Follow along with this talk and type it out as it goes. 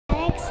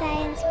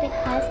science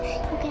because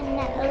you can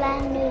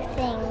learn new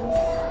things.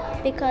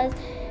 Because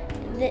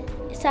the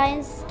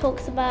science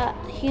talks about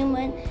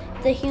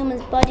the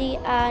human's body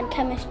and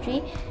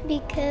chemistry.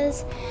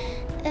 Because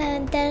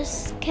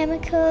there's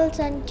chemicals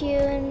and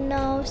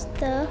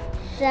stuff.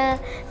 The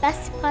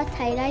best part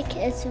I like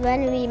is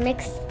when we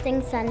mix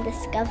things and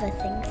discover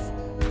things.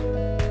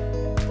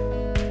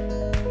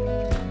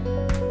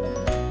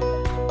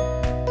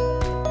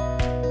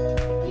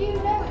 Do you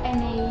know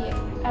any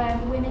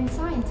women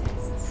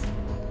scientists?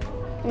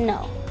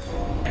 No.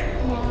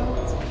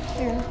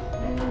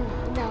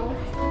 No.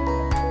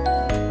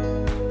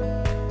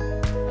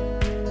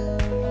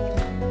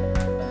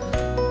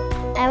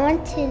 I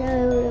want to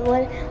know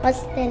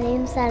what's their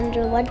names and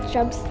what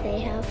jobs they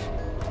have.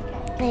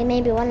 Like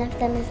maybe one of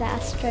them is an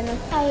astronaut.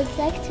 I would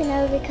like to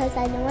know because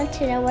I want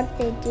to know what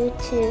they do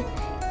to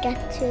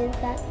get to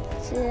that.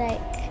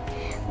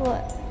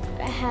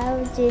 How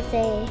do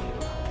they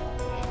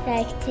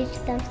teach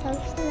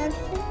themselves and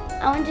everything?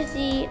 I want to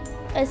see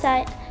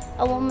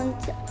a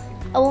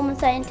woman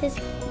scientist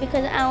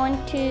because I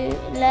want to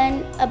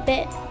learn a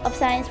bit of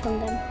science from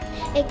them.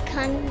 It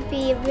can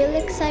be really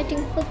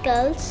exciting for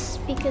girls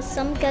because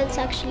some girls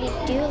actually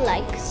do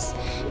like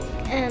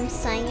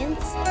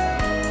science.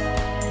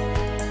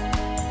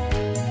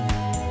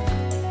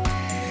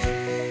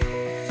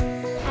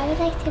 I would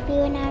like to be,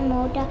 when I'm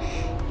older,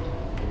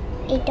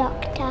 a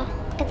doctor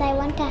because I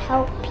want to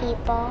help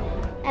people.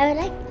 I would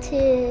like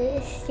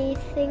to see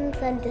things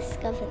and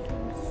discover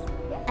things.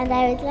 And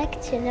I would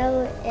like to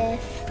know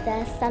if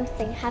there's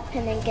something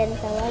happening in the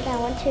world. I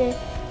want to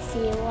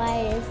see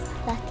why is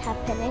that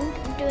happening.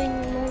 Doing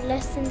more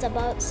lessons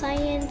about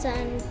science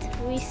and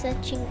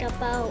researching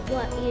about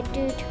what you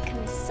do to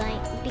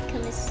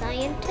become a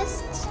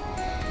scientist.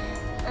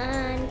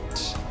 And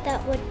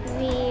that would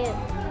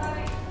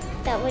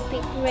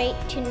be great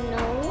to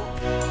know.